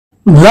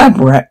Lab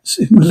rats,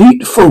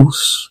 elite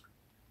force.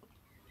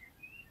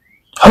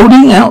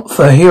 Holding out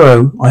for a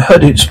hero, I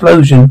heard an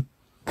explosion.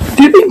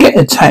 Did we get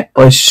attacked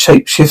by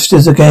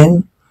shapeshifters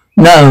again?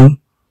 No,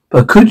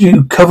 but could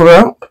you cover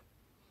up?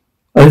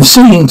 I'm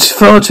seeing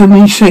far too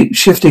many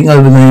shape-shifting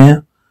over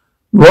there.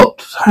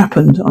 What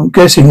happened? I'm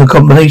guessing a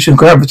combination of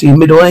gravity and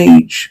middle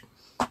age.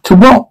 To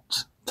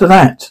what? To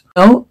that.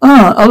 Oh,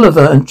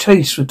 Oliver and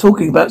Chase were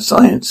talking about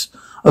science.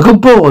 I got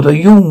bored. I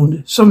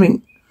yawned.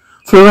 Something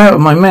flew out of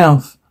my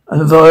mouth.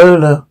 And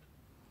Viola.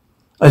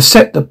 I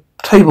set the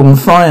table on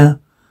fire.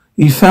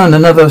 You found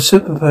another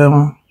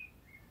superpower.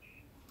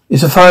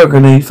 It's a fire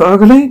grenade. Fire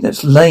grenade?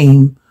 That's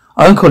lame.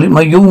 I'll call it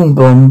my yawn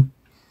bomb.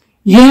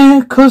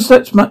 Yeah, 'cause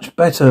that's much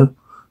better.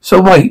 So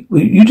wait,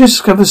 you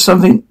discovered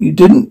something you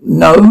didn't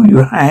know you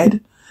had?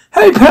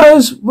 How many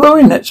powers were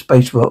in that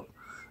space rock?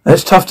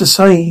 That's tough to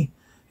say.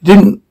 It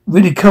didn't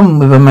really come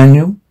with a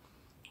manual.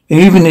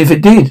 Even if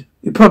it did,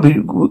 I probably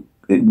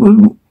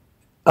wouldn't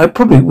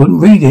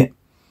read it.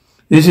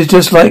 This is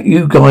just like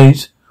you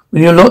guys.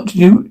 When you're not,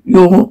 you're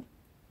not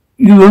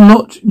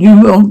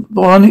new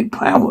bionic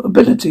power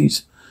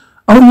abilities.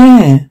 Oh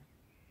yeah.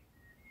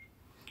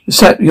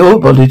 Except your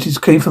abilities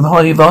came from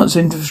highly advanced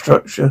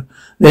infrastructure.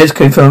 Theirs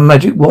came from a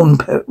magic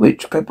wand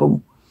witch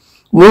pebble.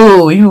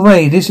 Whoa, either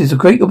way, this is a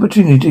great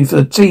opportunity for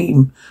the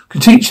team.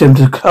 Can teach them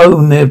to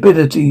hone their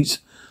abilities.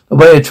 The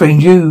way I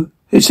trained you.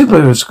 It's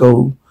superhero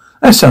school.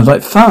 That sounds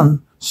like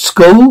fun.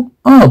 School?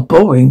 Oh,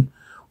 boring.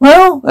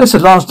 Well, that's the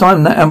last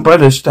time that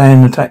umbrella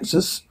stand attacks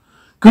us.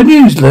 Good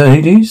news,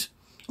 ladies.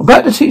 I'm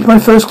about to teach my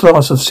first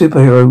class of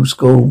superhero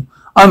school.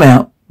 I'm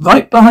out.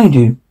 Right behind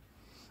you.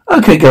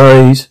 Okay,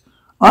 guys.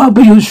 I'll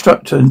be your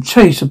instructor and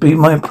Chase will be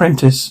my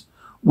apprentice.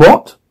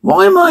 What?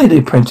 Why am I the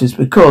apprentice?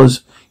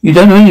 Because you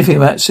don't know anything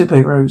about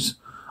superheroes.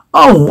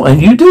 Oh,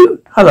 and you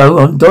do? Hello,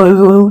 I'm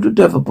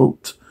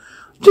Devilbolt.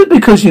 Just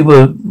because you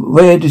were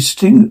rare,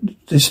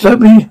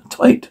 disturbingly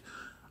tight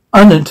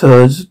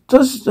undertones,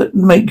 does that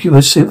make you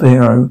a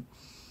superhero?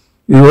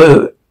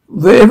 You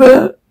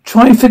ever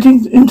try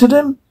fitting into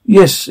them?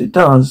 Yes, it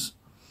does.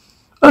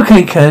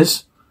 Okay,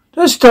 Kaz.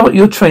 Let's start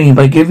your training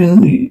by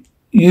giving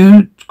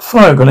you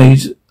fire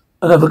grenades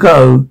another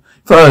go.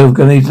 I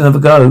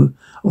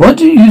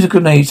want you to use a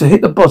grenade to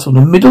hit the bottom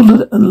in the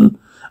middle and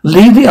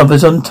leave the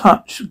others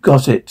untouched.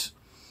 Got it.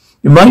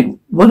 You might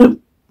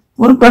want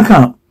to back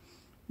up.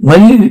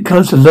 When it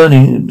comes to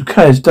learning,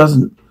 Kaz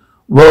doesn't.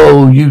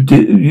 Whoa, you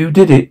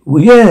did it.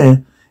 Well, yeah.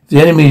 If the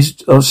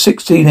enemies are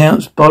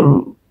 16-ounce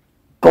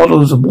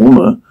bottles of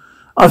water,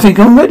 I think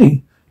I'm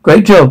ready.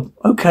 Great job.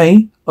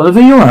 Okay,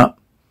 Oliver, you're up.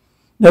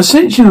 Now,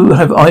 since you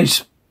have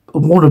ice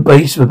and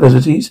water-based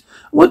abilities,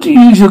 what do you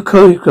use your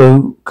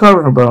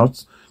cocoa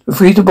baths to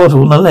freeze the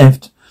bottle on the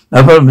left?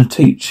 No problem to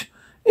teach.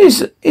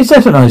 Is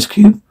that an ice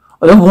cube?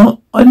 I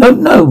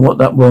don't know what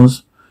that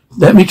was.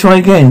 Let me try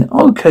again.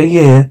 Okay,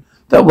 yeah,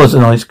 that was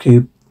an ice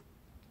cube.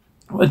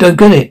 I don't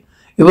get it.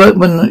 It worked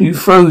when you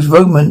froze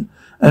Roman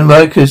and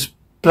Riker's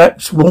black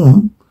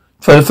swarm.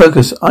 Try to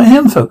focus. I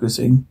am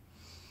focusing.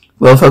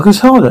 Well, focus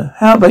harder.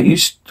 How about you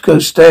go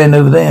stand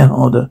over there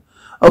harder?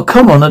 Oh,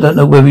 come on. I don't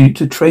know whether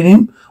to train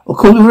him or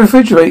call the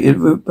refrigerated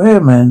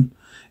repairman.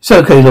 It's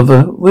okay,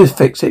 lover. We'll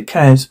fix it,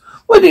 Kaz.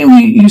 Why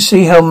didn't you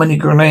see how many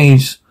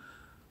grenades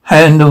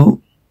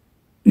handle?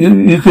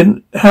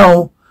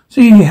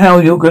 See how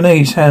your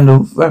grenades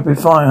handle rapid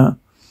fire.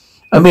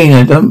 I mean,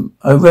 I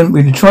haven't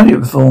really tried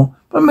it before,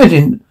 but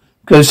imagine it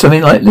goes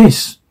something like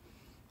this.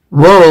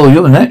 Whoa,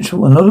 you're a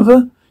natural one,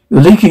 Oliver.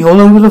 You're leaking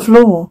all over the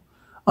floor.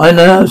 I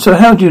know. So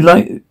how do you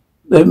like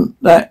them?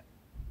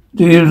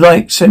 Do you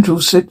like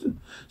central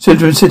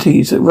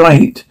cities?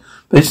 Right,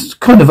 but it's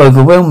kind of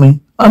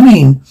overwhelming. I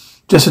mean,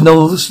 I'm just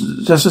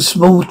a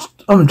small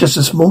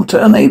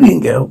town alien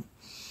girl.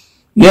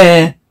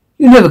 Yeah,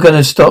 you're never going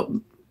to stop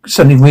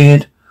something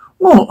weird.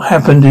 What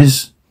happened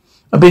is,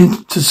 I've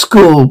been to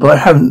school, but I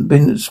haven't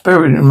been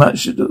experienced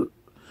much in the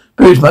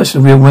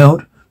real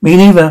world. Me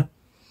neither.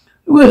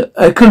 Well,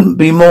 I couldn't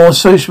be more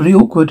socially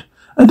awkward.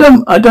 I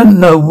don't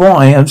know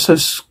why I'm so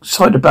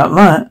excited about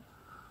that.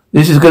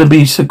 This is going to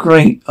be so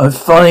great. I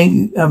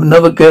finally have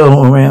another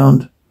girl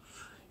around.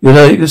 You're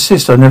like a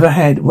sister I never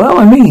had. Well,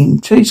 I mean,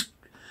 Chase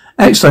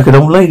acts like an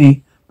old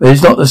lady, but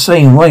it's not the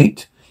same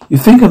weight. You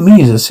think of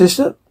me as a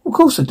sister? Of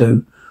course I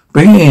do.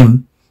 Bring it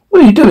in.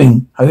 What are you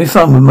doing? Having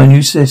fun with my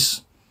new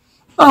sis?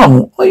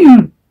 Oh, are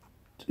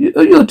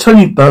your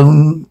Tony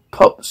Bone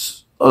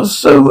pops are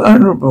so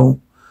honourable.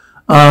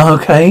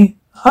 Okay.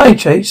 Hi,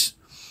 Chase.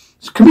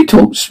 Can we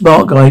talk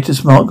smart guy to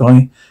smart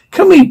guy?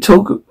 Can we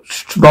talk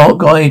smart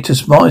guy to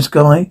smartest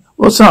guy?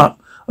 What's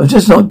up? I'm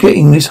just not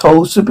getting this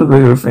whole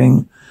superhero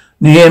thing.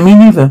 Yeah, me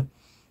neither.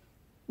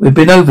 We've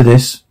been over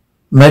this.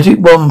 Magic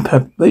wand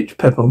witch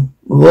pebble.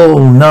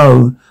 Oh,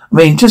 no. I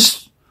mean,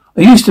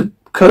 I used to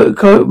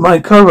my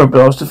Cobra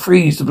Blast to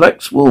freeze the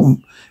black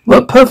swarm. It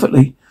worked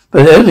perfectly.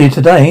 But earlier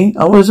today,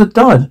 I was a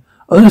dud.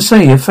 I was going to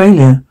say a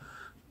failure.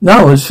 No,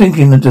 I was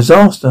thinking a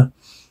disaster.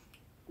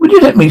 Would you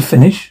let me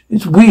finish?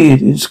 It's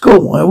weird. In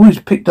school, I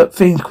always picked up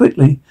things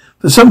quickly.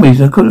 For some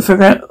reason, I can't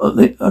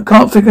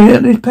figure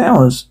out these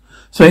powers.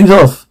 Something's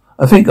off.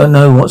 I think I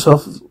know what's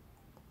off.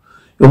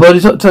 Your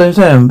body's not turning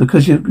down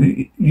because you're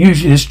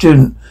usually a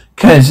student.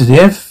 Kaz is the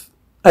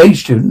A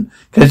student.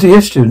 Kaz the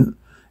F student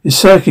is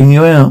circling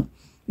you out.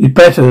 He's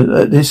better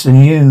at this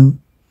than you.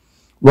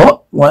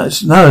 What?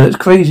 No, that's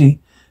crazy.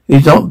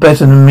 He's not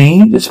better than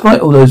me,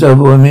 despite all those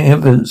overwhelming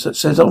evidence that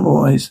says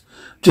otherwise.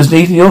 Just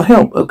need your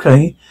help,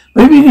 okay?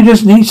 Maybe you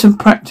just need some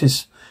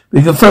practice.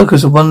 We can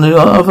focus on one of the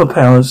other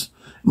powers.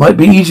 It might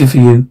be easier for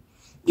you.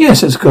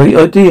 Yes, that's a great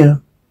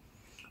idea.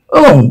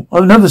 Oh, I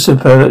have another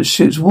superpower that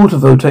shoots water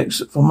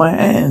vortex from my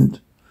hand.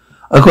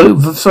 I call it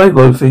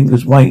Cybo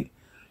fingers. Wait,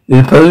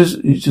 you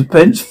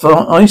dispense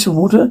ice and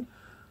water?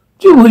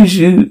 Do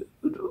you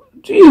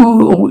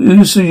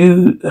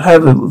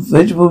have a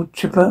vegetable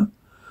chipper?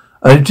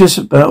 Just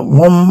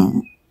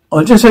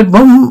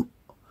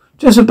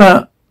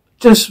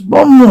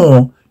one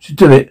more should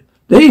do it.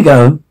 There you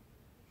go.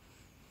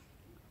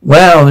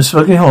 Wow, it's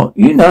smoking hot.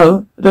 You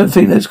know, I don't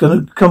think that's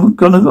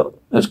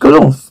that's gone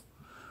off.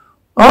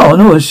 Oh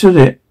no, should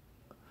it?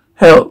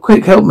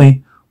 Quick, help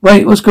me.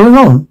 Wait, what's going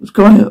on?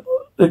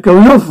 They're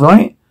going off,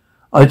 right?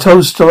 I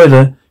told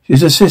Styler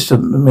she's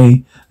assistant to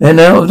me. Then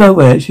out of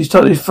nowhere, she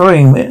started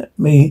throwing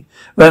me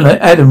around like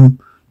Adam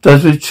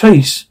does with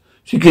Chase.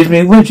 She gives me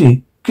a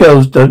wedgie.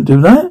 Girls don't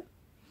do that.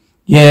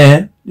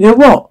 Yeah,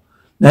 what?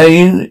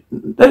 Now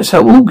that's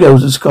how all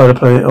girls at Skylar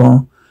Planet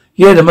are.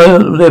 Yeah,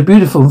 they're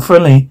beautiful and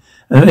friendly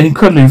and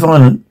incredibly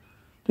violent.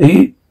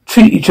 They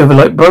treat each other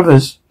like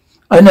brothers.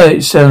 I know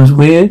it sounds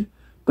weird,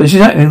 but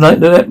she's acting like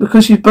that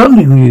because she's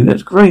bonding with you.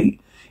 That's great.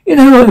 You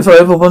know, like if I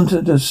ever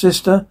wanted a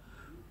sister,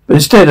 but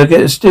instead I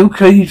get a steel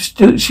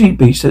she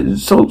beast that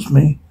assaults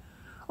me.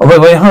 On my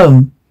way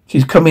home,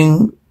 she's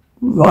coming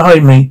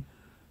behind me.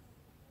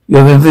 You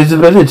have an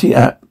invisibility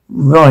app.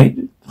 Right.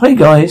 Hey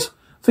guys,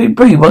 I think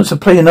Bree wants to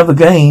play another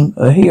game.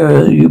 I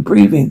hear you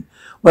breathing.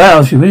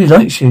 Wow, she really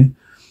likes you.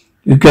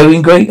 You're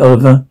going great,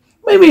 Oliver.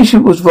 Maybe she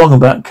was wrong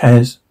about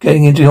Kaz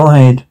getting into your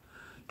head.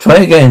 Try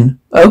again.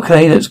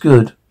 Okay, that's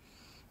good.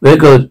 We're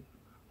good.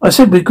 I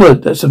said we're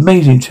good. That's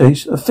amazing,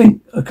 Chase.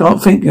 I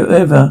can't think you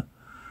ever.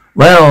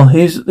 Well,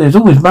 there's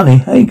always money.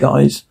 Hey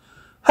guys.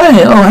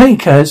 Hey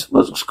Kaz.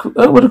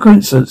 What a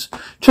coincidence.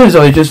 Turns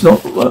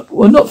out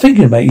we're not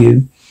thinking about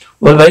you.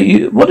 What about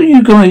you? What are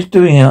you guys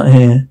doing out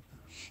here?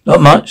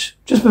 Not much.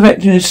 Just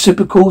perfecting this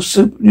super cool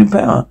new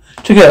power.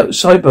 Check out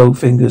Cybo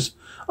fingers.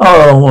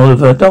 Oh,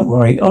 Oliver, don't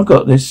worry. I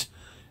got this.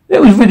 It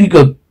was really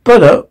good.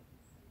 But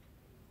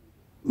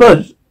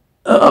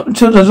up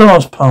until the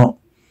last part.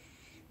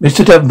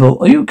 Mr.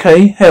 Davenport, are you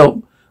okay?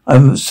 Help.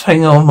 I'm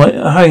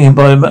hanging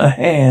by my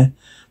hair.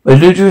 My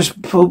ludicrous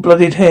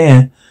full-blooded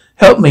hair.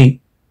 Help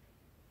me.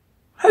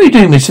 How are you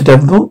doing, Mr.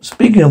 Davenport?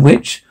 Speaking of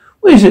which,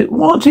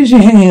 what is he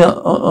hanging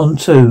on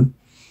to?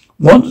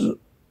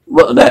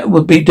 What that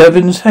would be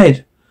Devin's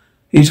head.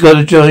 He's got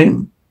a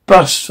giant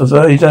bust of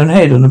his own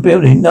head on the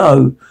building.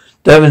 No,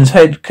 Devin's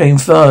head came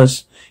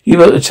first. He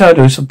wrote a tale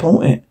to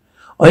support it.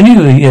 I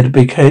knew he had a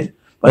big head,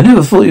 but I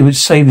never thought he would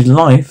save his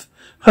life.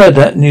 Heard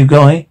that, new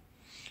guy.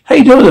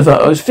 Hey, Oliver,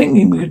 I was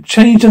thinking we could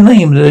change the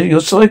name of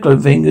your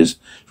cyclone fingers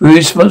for a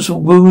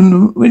responsible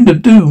wind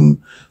of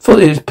doom.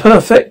 Thought it was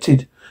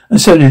perfected, and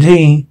so did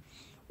he.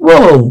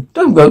 Whoa,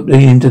 don't rope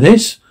me into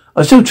this.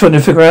 I'm still trying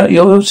to figure out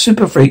your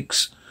super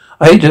freaks.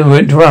 I hate to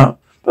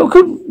interrupt, but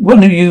could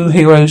one of you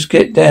heroes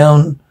get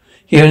down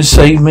here and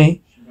save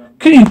me?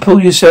 Can you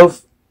pull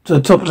yourself to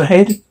the top of the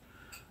head?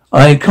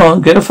 I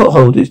can't get a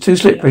foothold. It's too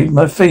slippery.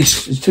 My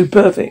face is too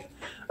perfect.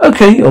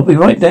 Okay, I'll be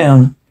right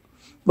down.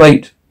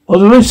 Wait,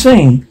 what am I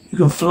saying? You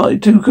can fly.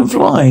 Two can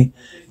fly.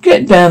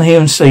 Get down here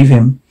and save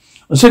him.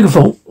 On second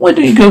thought, why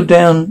don't you go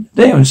down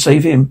there and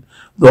save him?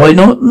 Why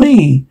not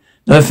me?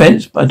 No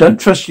offense, but I don't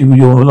trust you with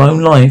your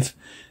own life.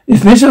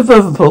 If Mr.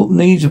 Davenport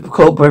needs a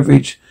cold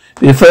beverage,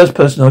 be the first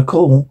person I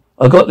call.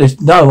 I got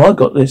this. No, I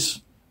got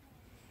this.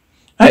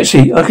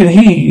 Actually, I can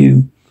hear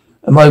you.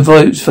 And my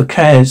vote's for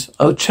Kaz.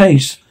 Oh,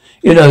 Chase.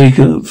 You know he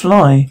can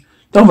fly.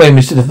 Don't worry,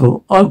 Mr.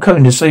 Davenport. I'm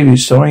coming to save you,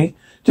 sorry.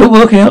 Still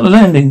working out the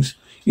landings.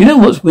 You know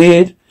what's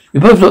weird? We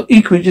both look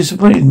equally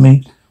disappointed in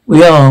me.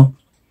 We are.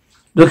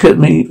 Look at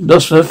me.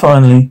 Lost her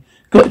finally.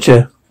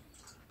 Gotcha.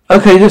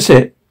 Okay, that's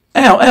it.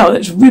 Ow,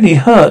 that's really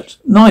hurt.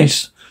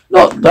 Nice.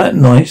 Not that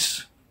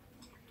nice.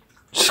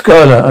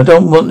 Skylar, I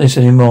don't want this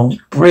anymore.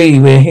 Bree,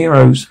 we're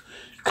heroes.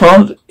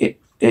 It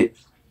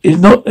is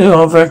not in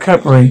our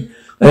vocabulary.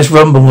 Let's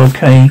rumble,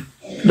 okay?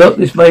 Look,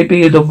 this may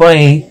be the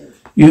way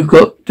you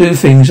got do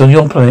things on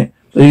your planet.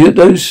 But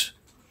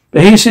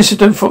he and sisters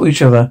don't follow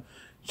each other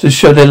to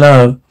show their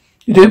love.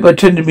 You do it by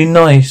tending to be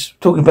nice,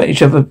 talking about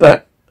each other's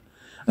back,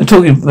 and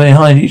talking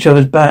behind each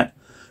other's back.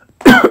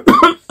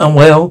 And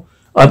well,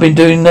 I've been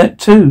doing that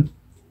too.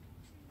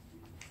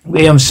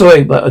 I'm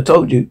sorry, but I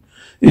told you.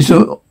 It's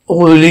all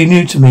really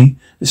new to me.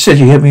 The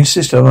city having a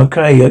sister. I'm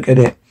okay, I get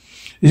it.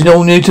 It's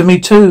all new to me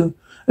too.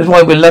 That's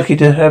why we're lucky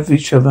to have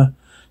each other.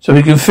 So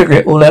we can figure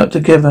it all out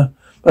together.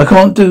 But I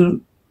can't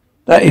do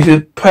that if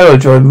your power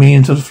drive me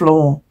into the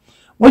floor.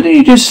 Why don't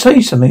you just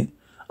say something?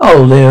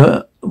 Oh,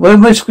 there. Were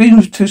my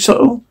screams too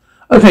subtle?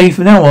 Okay,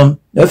 from now on,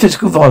 no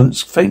physical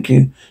violence, thank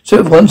you.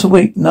 So once a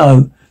week?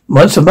 No.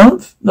 Once a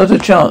month? Not a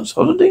chance.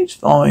 Holidays?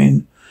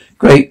 Fine.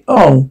 Great.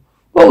 Oh,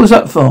 what was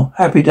that for?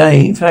 Happy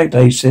day, flag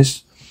day,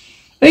 sis.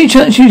 Any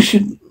chance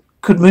you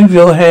could move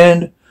your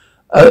hand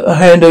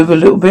over a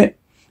little bit?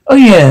 Oh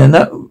yeah, and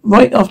that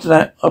right after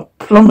that, I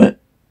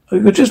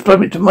could just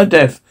plummet to my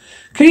death.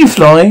 Can you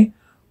fly?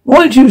 Why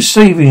aren't you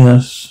saving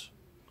us?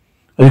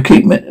 I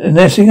keep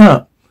messing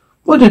up.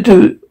 What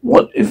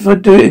if I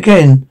do it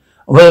again?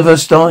 And one of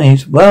us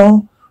dies?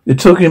 Well, you're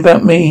talking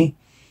about me.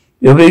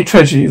 You're really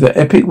tragedy of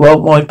epic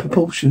worldwide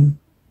proportion.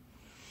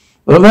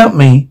 What about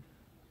me?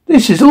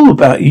 This is all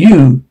about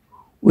you.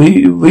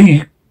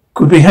 We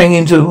could be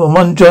hanging to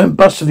one giant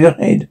bust of your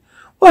head.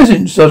 Why isn't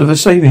instead of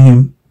us saving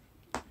him?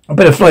 I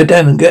better fly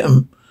down and get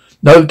him.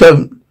 No,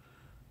 don't.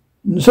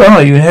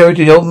 Sorry, you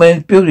inherited the old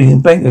man's building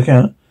and bank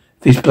account.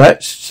 If he's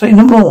black, say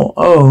no more.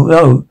 Oh,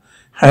 no.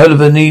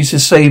 However, needs to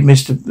save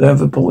Mr.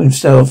 Davenport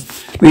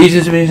himself.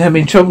 Reasons he's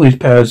having trouble with his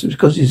powers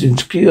because he's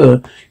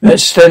insecure. You're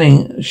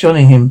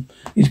shunning him.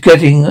 He's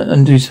getting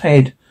under his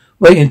head.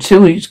 Wait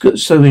until he's got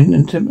so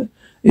intimidated.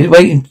 He's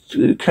waiting,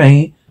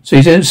 okay? So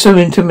he's so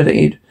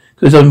intimidated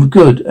because I'm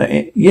good at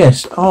it.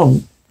 Yes.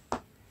 Oh.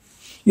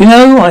 You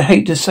know, I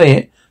hate to say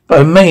it,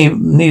 but I may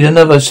need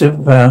another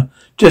superpower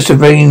just to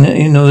bring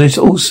in all this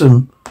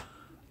awesome.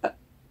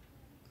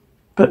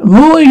 But the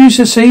more I used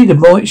to see, the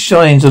more it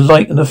shines a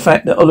light on the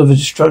fact that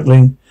Oliver's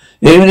struggling.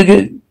 You're going to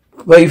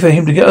get way for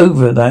him to get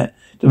over that,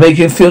 to make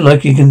him feel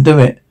like he can do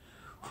it.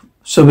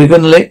 So we're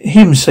going to let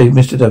him save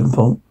Mr.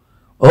 Davenport.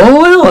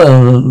 Oh,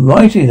 well,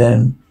 righty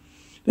then.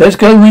 Let's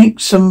go eat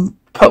some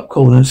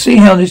popcorn and see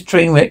how this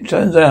train wreck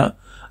turns out.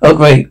 Oh,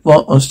 great.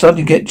 What? I'm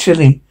starting to get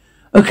chilly.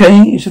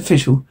 Okay, it's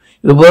official.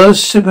 You're the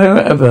worst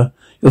superhero ever.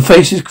 Your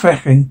face is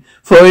cracking.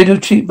 Forehead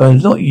of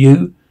cheekbones, not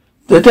you.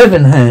 The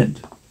Devon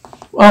hand.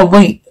 Oh,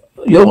 wait.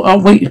 Your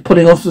weight is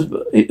pulling off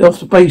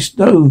the base.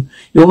 No,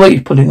 your weight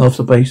is pulling off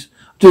the base.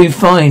 I'm doing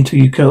fine till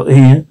you get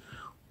here.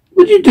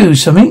 Would you do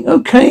something?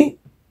 Okay.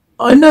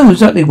 I know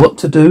exactly what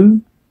to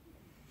do.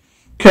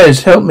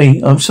 Kez, help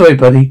me. I'm sorry,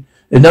 buddy.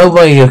 There's no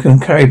way I can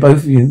carry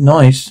both of you.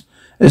 Nice.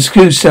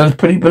 Excuse sounds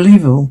pretty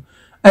believable.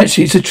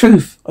 Actually, it's the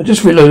truth. I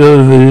just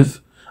realized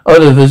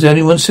Oliver's the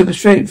only one super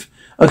strength.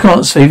 I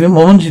can't save him.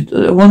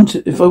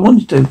 If I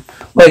wanted to.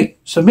 Wait,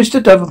 so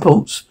Mr.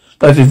 Davenport's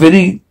life is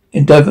really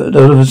in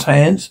Oliver's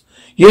hands?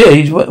 Yeah,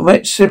 he's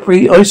wet,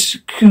 slippery, ice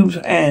cube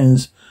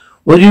hands.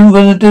 What are you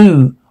going to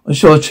do? I'm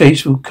sure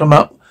Chase will come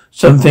up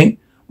something.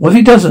 What if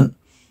he doesn't?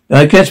 Then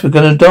I guess we're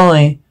going to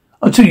die.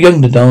 I'm too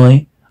young to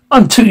die.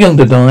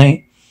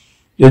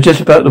 You're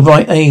just about the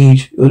right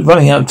age. You're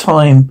running out of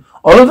time.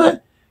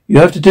 Oliver, you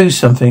have to do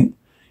something.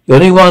 You're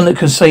the only one that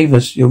can save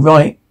us. You're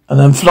right. And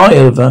then fly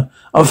over.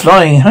 I'm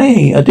flying.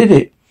 Hey, I did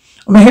it.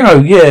 I'm a hero,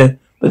 yeah.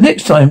 But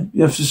next time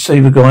you have to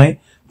save a guy,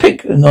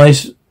 pick a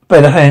nice,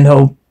 better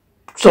handhold.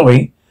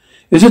 Sorry.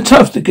 It was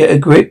tough to get a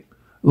grip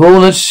with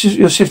all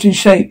your shifting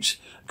shapes.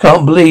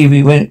 Can't believe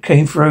he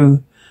came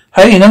through.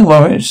 Hey, no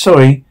worries.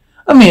 Sorry.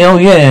 I mean, oh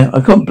yeah,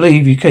 I can't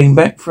believe you came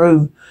back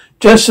through.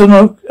 Just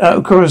out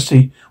of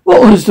curiosity,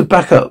 what was the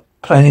backup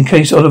plan in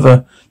case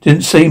Oliver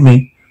didn't see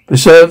me?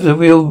 Preserve the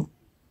real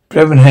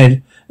Devon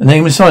head and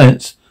name of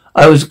science.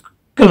 I was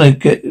gonna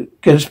get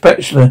a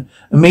spatula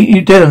and meet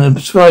you dead on the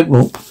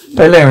sidewalk.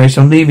 Hilarious.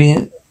 I'm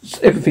leaving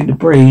everything to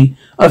Bree.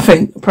 I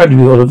think proud of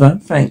you, Oliver.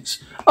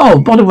 Thanks.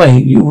 Oh, by the way,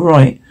 you were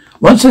right.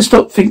 Once I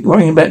stopped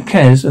worrying about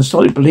Kaz and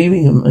started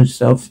believing in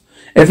myself,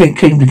 everything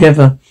came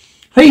together.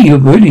 Hey, you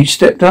really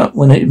stepped up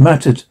when it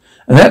mattered.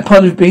 And that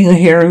part of being a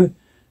hero,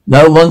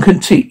 no one can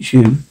teach.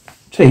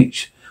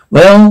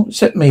 Well,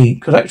 except me.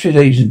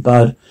 Congratulations,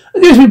 bud. I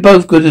guess we're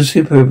both good at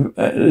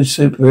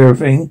superhero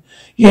thing.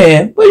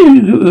 Yeah, were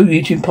you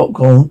eating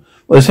popcorn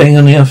while I was hanging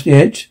on the off the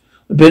edge?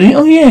 The building?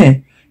 Oh, yeah.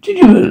 Did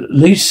you at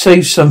least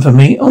save some for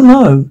me? Oh,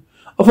 no.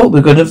 I thought we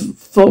were going to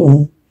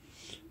fall.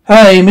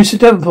 Hey, Mr.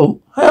 Davenport.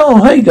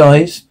 Oh, hey,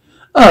 guys.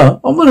 I'm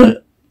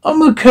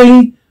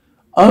okay.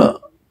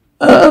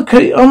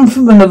 Okay, I'm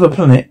from another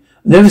planet.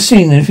 I've never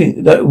seen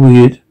anything that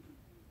weird.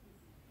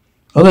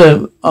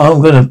 I'm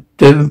gonna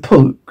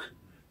Davenport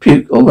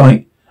puke. All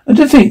right. I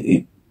don't think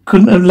he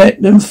couldn't have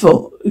let them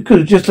fall. He could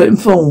have just let him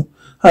fall.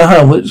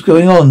 What's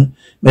going on?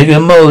 Making a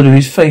mold of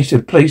his face to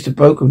replace the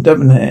broken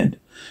Devon hand.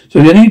 So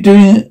you're only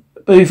doing it,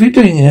 but if you're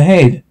doing your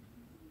head,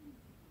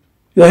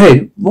 why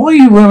are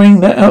you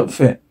wearing that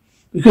outfit?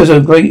 Because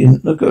I'm great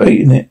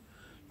in it.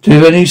 Do you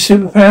have any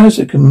superpowers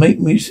that can make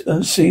me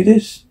see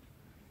this?